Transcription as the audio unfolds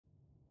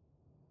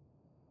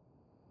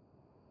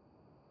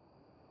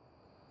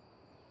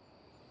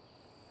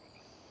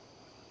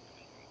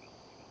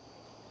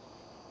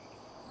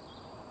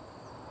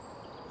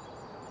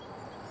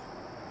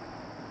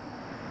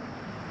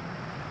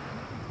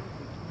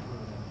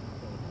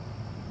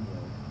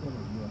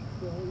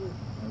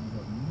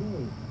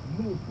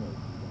no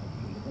place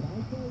but I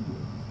tell you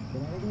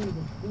that although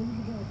the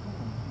springs of our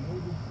past may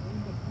be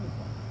turned to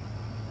python,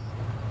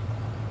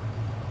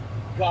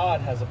 God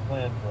has a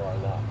plan for our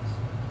lives.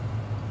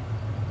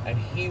 And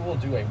He will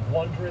do a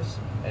wondrous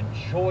and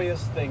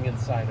joyous thing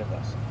inside of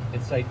us,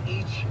 inside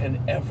each and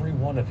every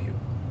one of you.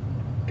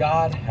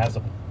 God has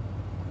a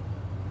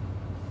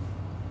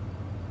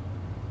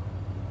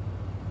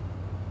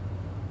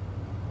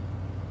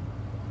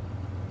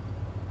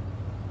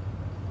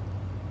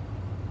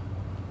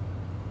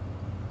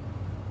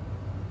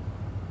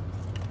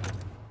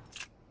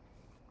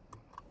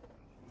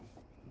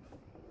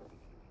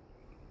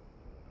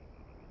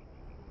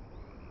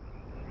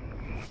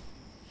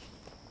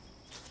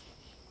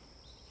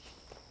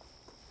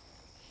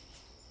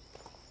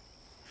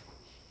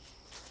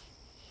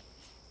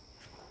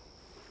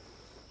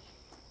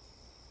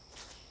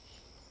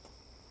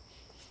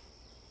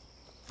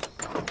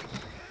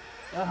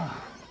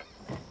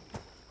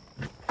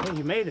Hey,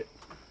 you made it.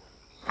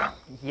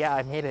 Yeah,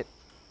 I made it.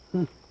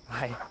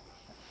 Hi.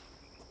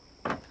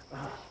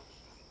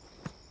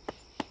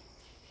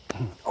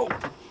 Oh,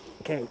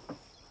 okay.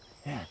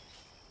 Yeah.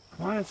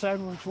 Come on inside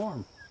where it's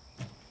warm.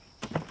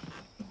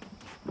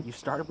 You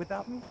started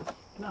without me?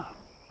 No.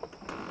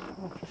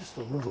 Oh, just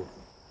a little.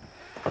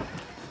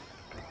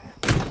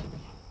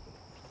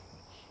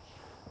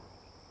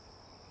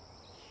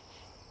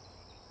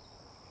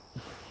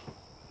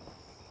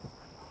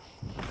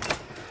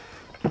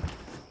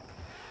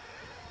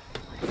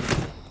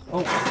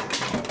 Oh.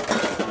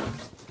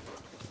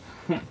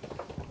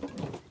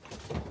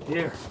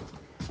 Here,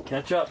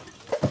 catch up.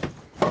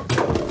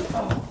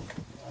 Oh.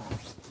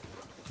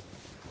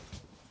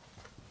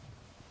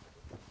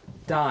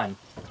 Don,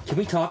 can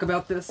we talk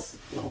about this?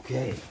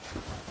 Okay.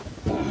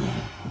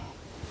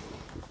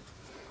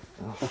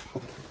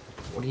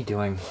 What are you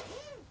doing?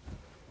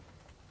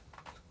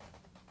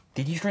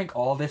 Did you drink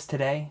all this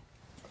today?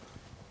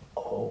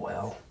 Oh,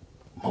 well,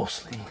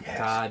 mostly, yes.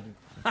 God,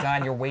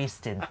 Don, you're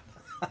wasted.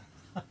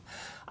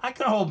 I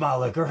can hold my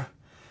liquor.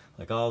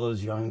 Like all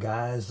those young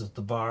guys at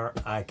the bar,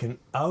 I can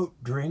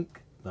outdrink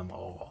them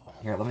all.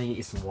 Here, let me get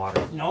you some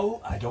water.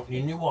 No, I don't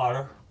need any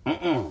water.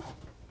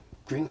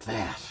 Drink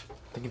that.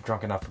 I think you've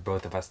drunk enough for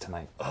both of us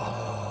tonight.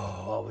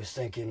 Oh, always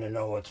thinking to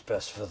know what's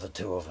best for the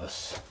two of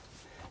us.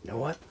 You know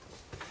what?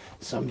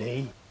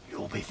 Someday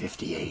you'll be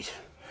 58.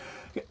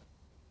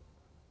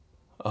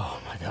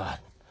 Oh my God.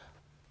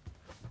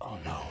 Oh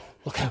no.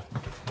 Look out.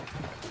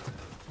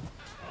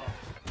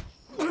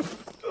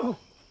 Oh.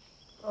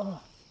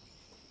 Oh.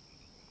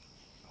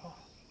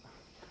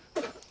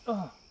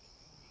 Oh.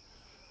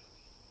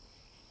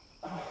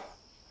 Oh.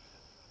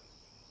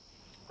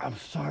 I'm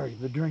sorry,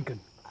 the drinking.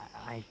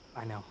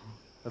 I know.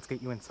 Let's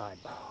get you inside.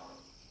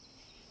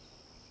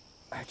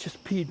 I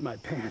just peed my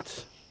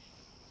pants.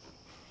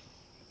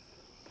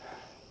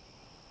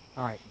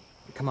 All right,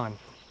 come on.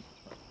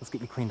 Let's get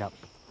you cleaned up.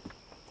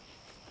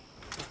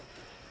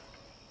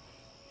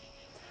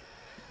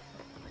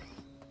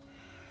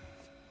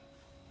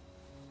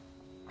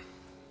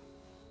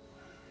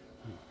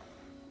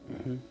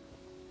 Mm-hmm.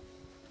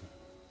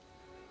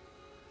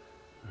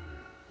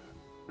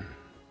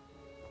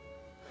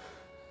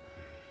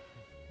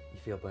 You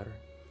feel better?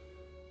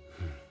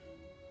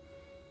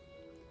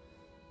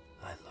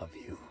 I love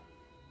you.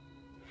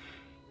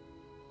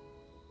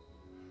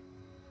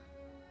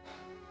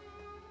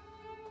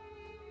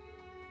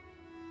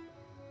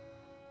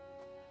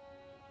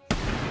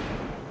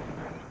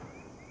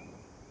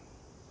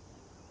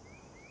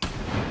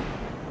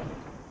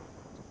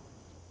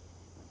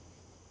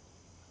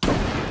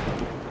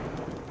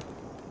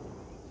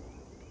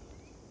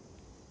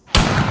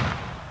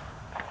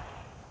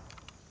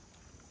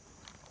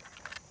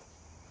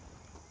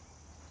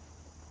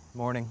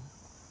 Morning.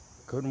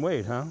 Couldn't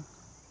wait, huh?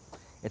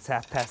 It's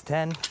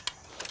 10:30.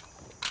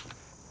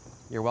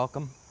 You're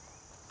welcome.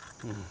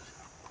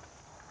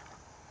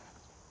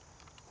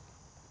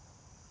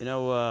 You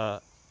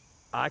know,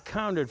 I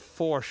counted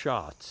 4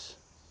 shots.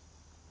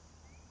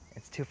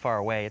 It's too far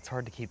away. It's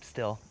hard to keep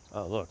still.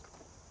 Oh, look.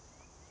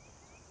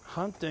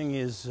 Hunting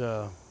is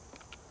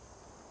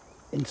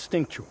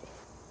instinctual.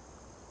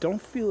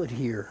 Don't feel it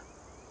here.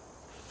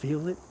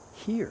 Feel it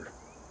here.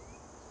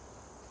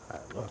 All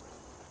right, look.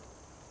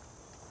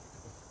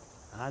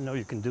 I know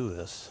you can do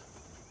this.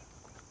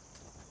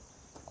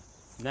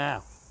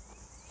 Now,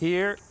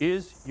 here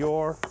is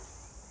your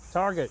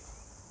target.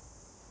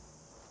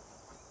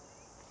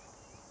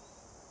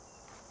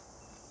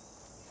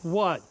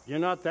 What? You're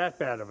not that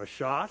bad of a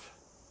shot?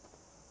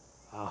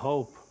 I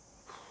hope.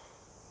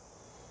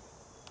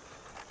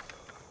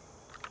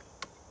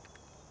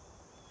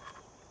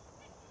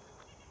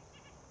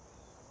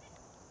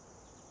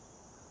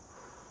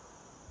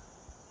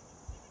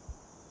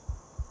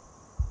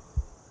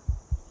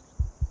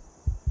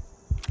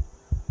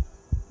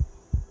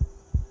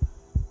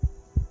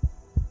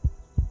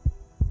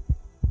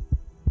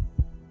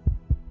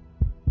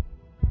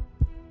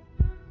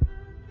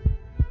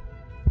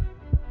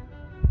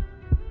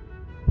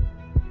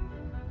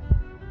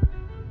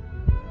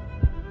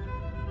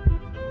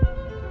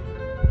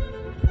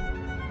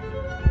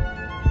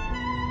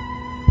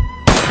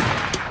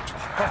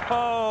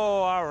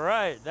 Oh, all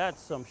right.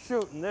 That's some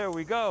shooting. There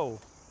we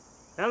go.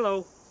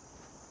 Hello.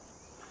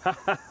 Ha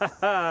ha ha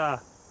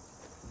ha.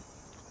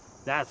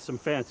 That's some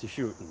fancy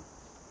shooting.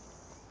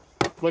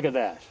 Look at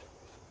that.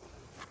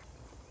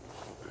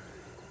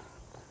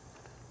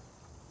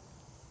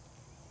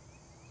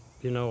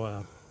 You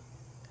know,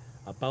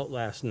 about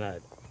last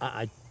night,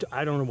 I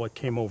don't know what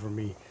came over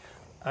me.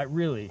 I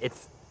really...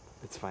 It's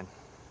fine.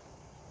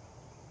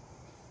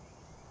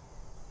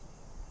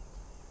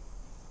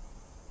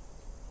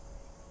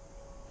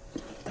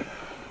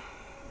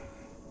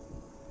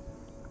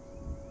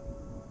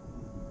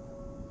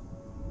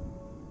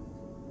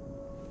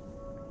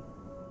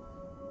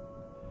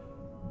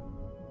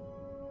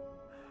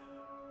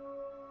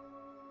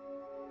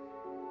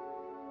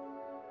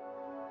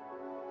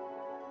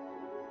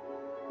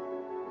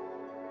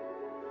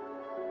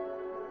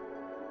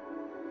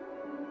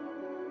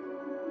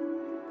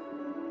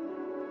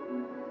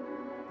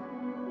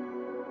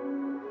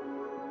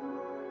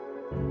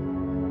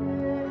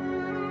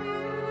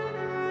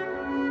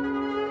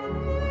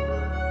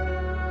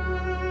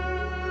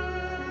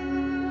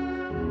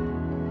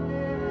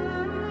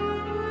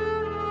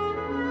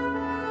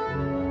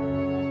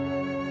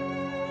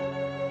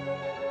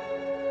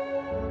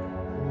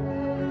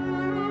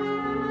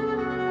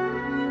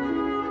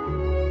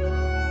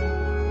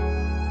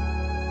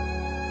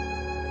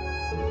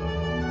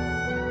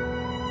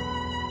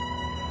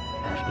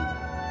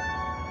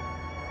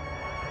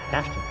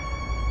 Ashton.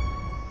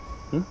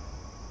 Hmm?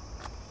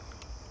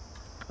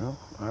 Well,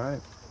 all right.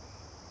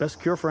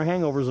 Best cure for a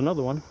hangover is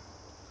another one.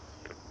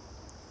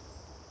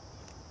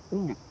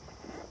 Ooh.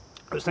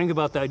 I was thinking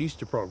about that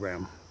Easter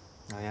program.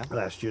 Oh, yeah?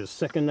 Last year's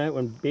second night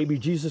when baby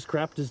Jesus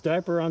crapped his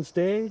diaper on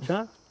stage,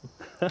 huh?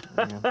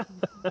 Yeah.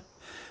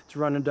 It's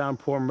running down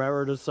poor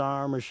Meredith's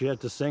arm as she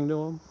had to sing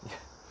to him.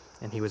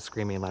 And he was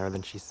screaming louder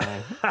than she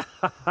sang.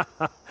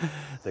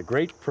 The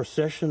great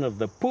procession of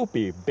the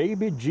poopy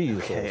baby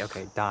Jesus.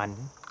 Okay, Don.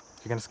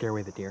 You're gonna scare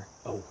away the deer.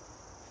 Oh,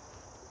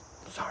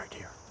 sorry,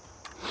 dear.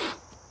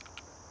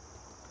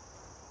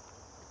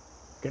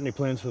 Got any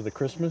plans for the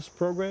Christmas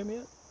program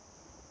yet?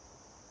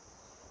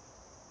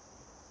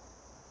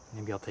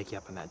 Maybe I'll take you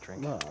up on that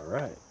drink. All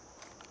right.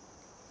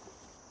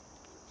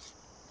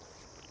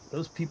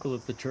 Those people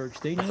at the church,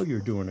 they know you're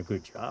doing a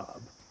good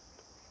job.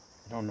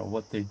 I don't know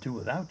what they'd do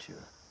without you.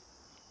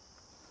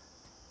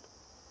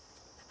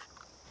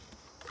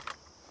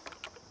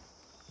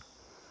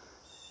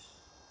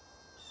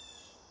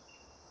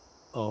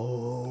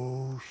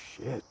 Oh,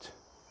 shit.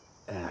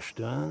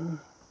 Ashton.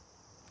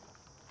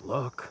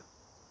 Look.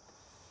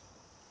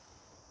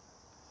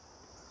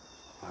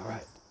 All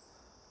right.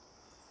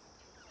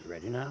 You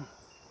ready now?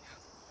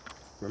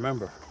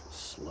 Remember,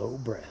 slow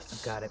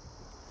breaths. Got it.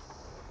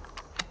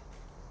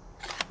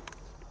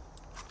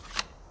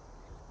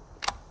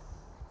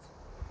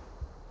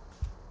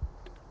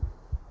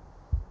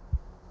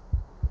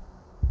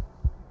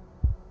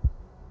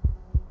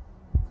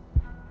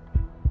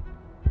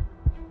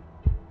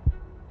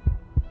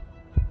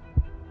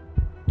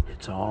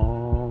 It's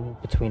all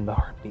Between the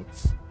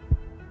heartbeats.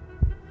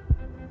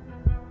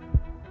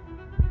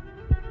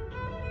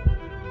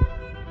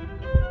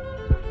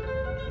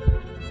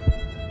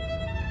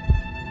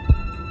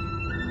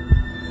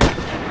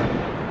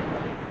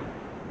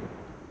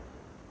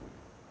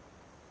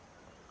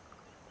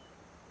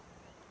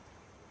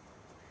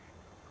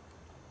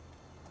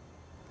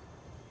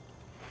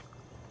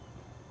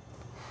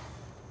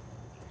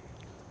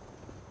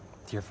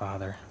 Dear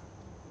Father,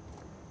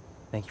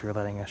 thank you for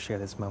letting us share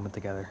this moment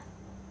together.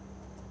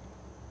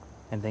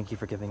 And thank you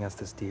for giving us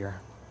this deer.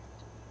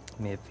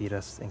 May it feed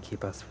us and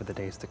keep us for the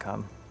days to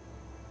come.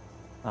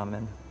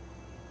 Amen.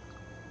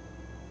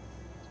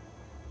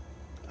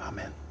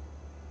 Amen.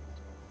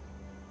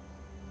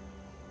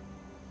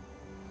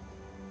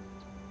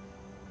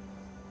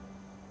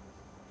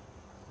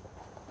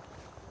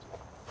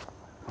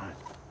 Fine.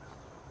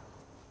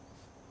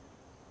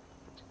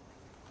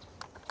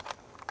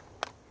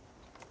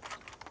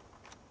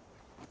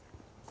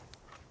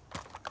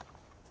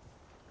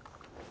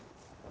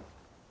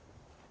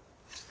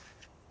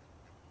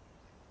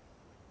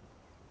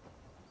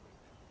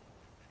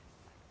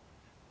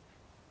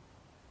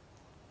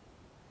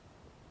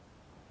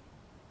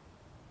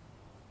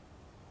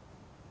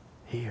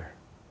 Here,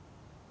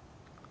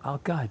 I'll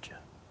guide you.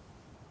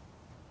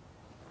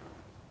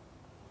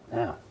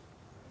 Now,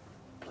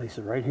 place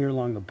it right here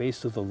along the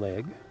base of the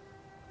leg,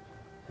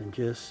 and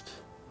just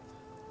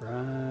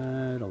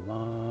right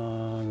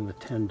along the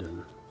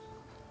tendon,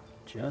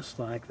 just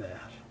like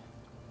that.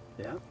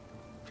 Yeah, there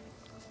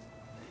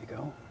you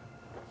go.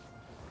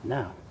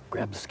 Now,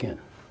 grab the skin.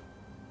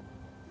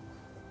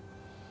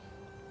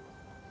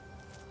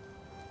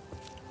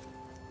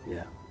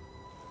 Yeah.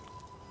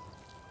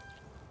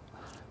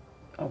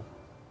 Oh.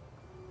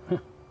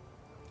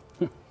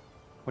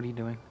 What are you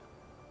doing?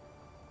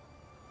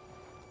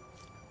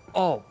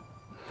 Oh.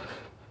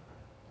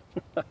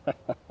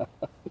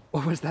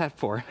 What was that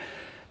for? It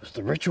was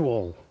the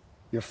ritual.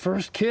 Your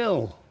first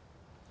kill.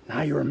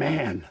 Now you're a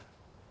man.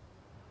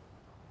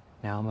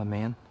 Now I'm a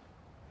man?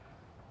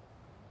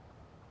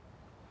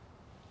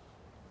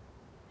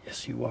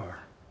 Yes, you are.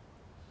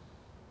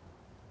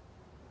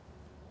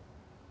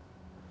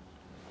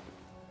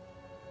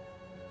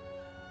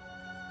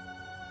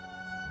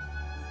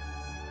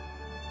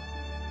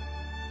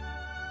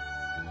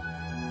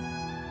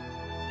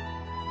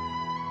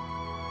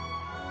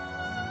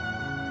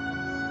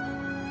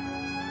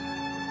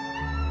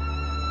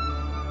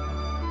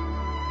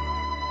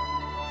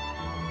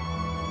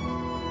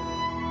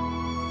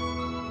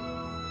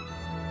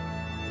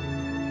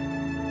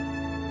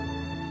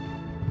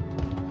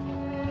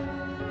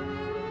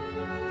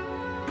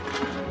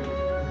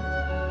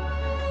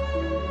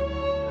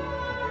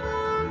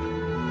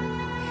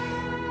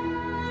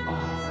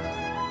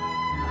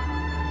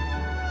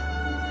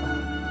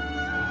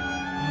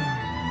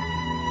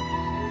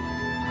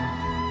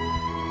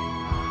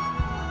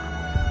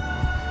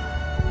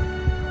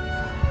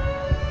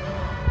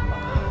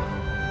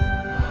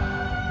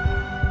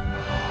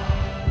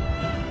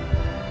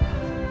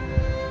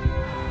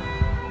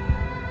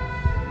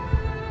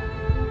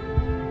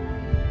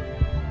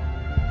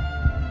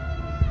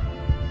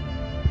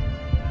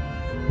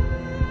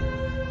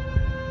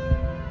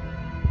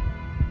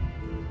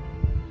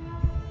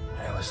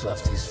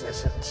 Love these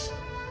visits.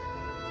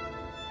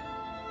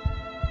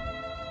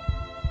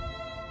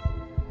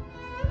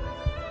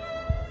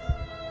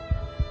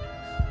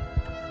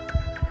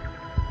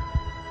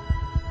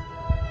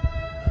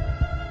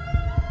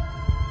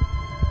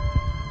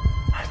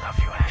 I love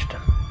you,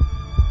 Ashton.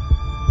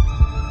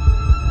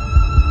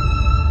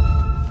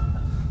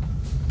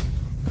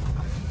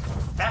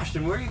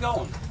 Ashton, where are you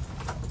going?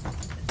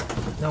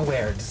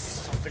 Nowhere.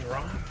 Just Something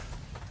wrong?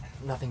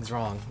 nothing's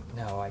wrong.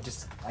 No, I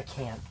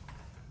can't.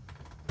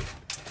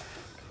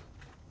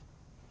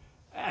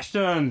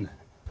 Ashton!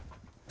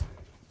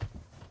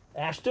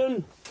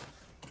 Ashton?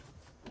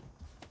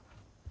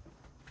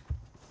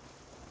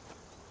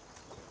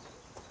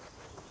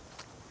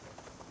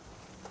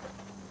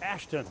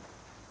 Ashton.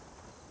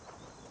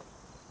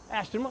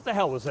 Ashton, what the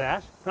hell was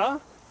that? Huh?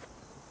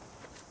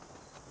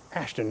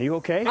 Ashton, you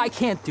okay? I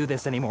can't do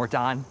this anymore,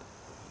 Don.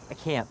 I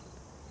can't.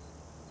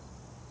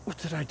 What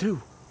did I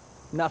do?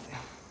 Nothing.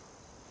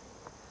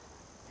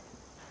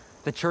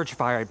 The church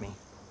fired me.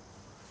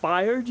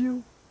 Fired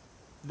you?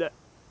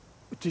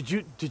 Did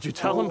you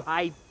tell them?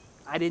 I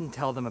didn't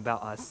tell them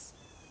about us.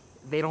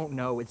 They don't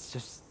know. It's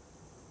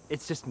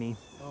just me.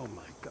 Oh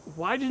my God.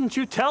 Why didn't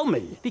you tell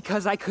me?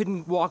 Because I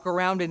couldn't walk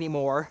around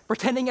anymore,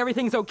 pretending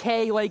everything's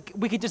okay, like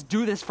we could just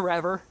do this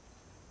forever.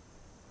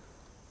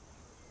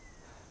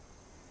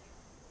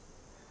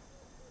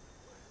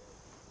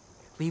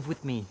 Leave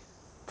with me,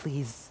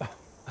 please.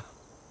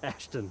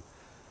 Ashton,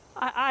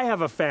 I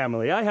have a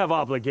family. I have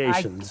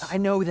obligations. I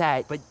know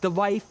that, but the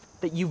life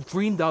that you've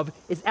dreamed of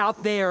is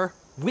out there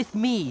with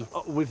me.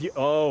 With you?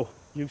 Oh,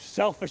 you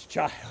selfish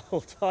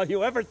child. All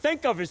you ever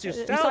think of is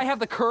yourself. At least I have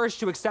the courage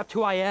to accept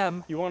who I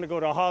am. You want to go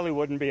to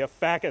Hollywood and be a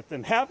faggot,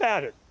 then have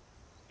at it.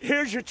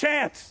 Here's your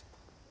chance.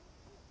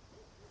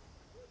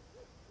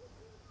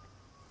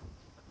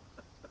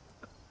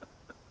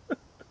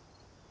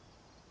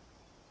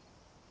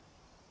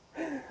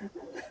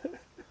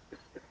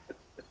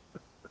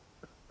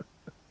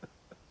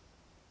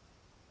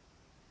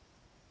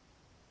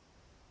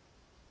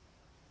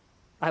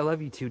 I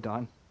love you too,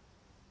 Don.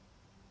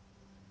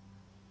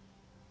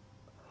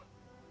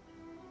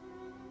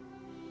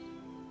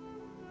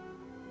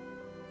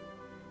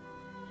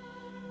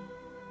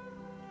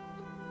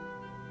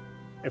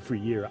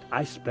 Every year,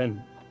 I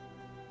spend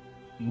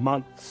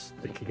months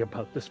thinking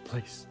about this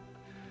place,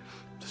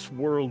 this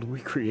world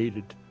we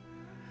created.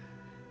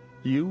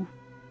 You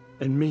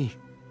and me.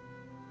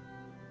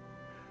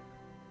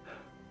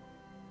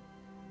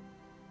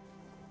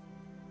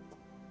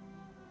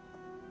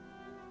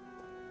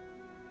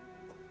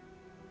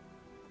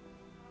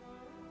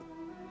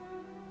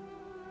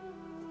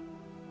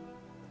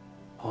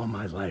 All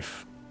my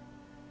life,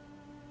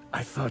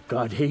 I thought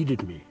God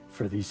hated me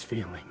for these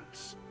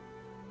feelings.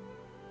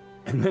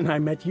 And then I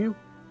met you.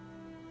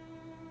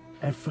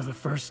 And for the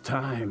first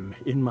time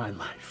in my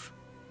life,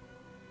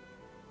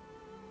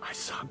 I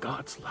saw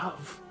God's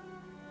love.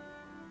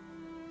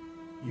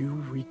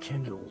 You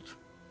rekindled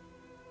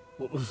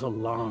what was a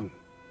long,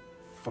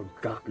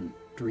 forgotten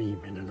dream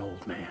in an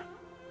old man.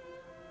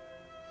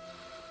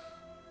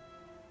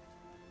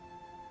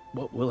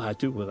 What will I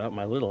do without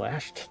my little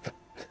Ashton?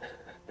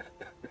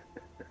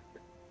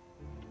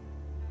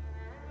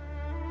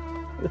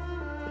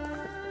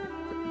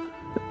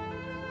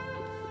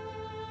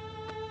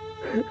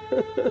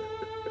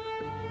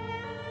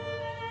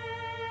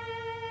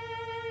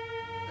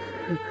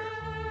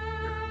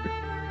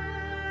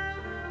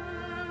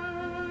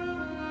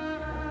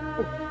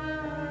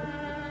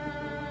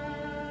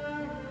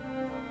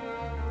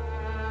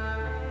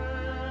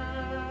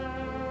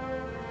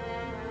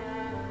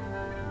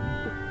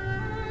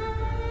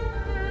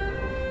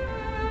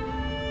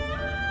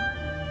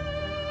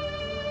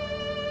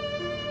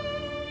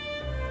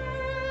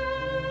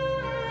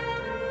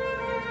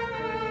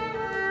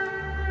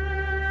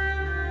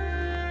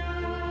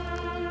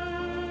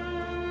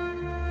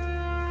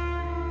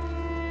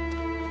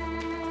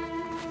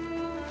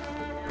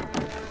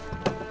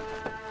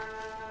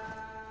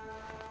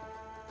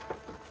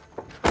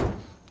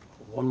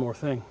 one more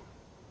thing.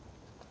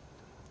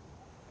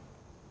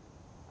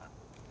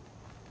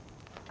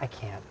 I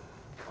can't.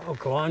 Oh,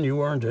 go on,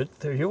 you earned it.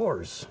 They're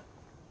yours.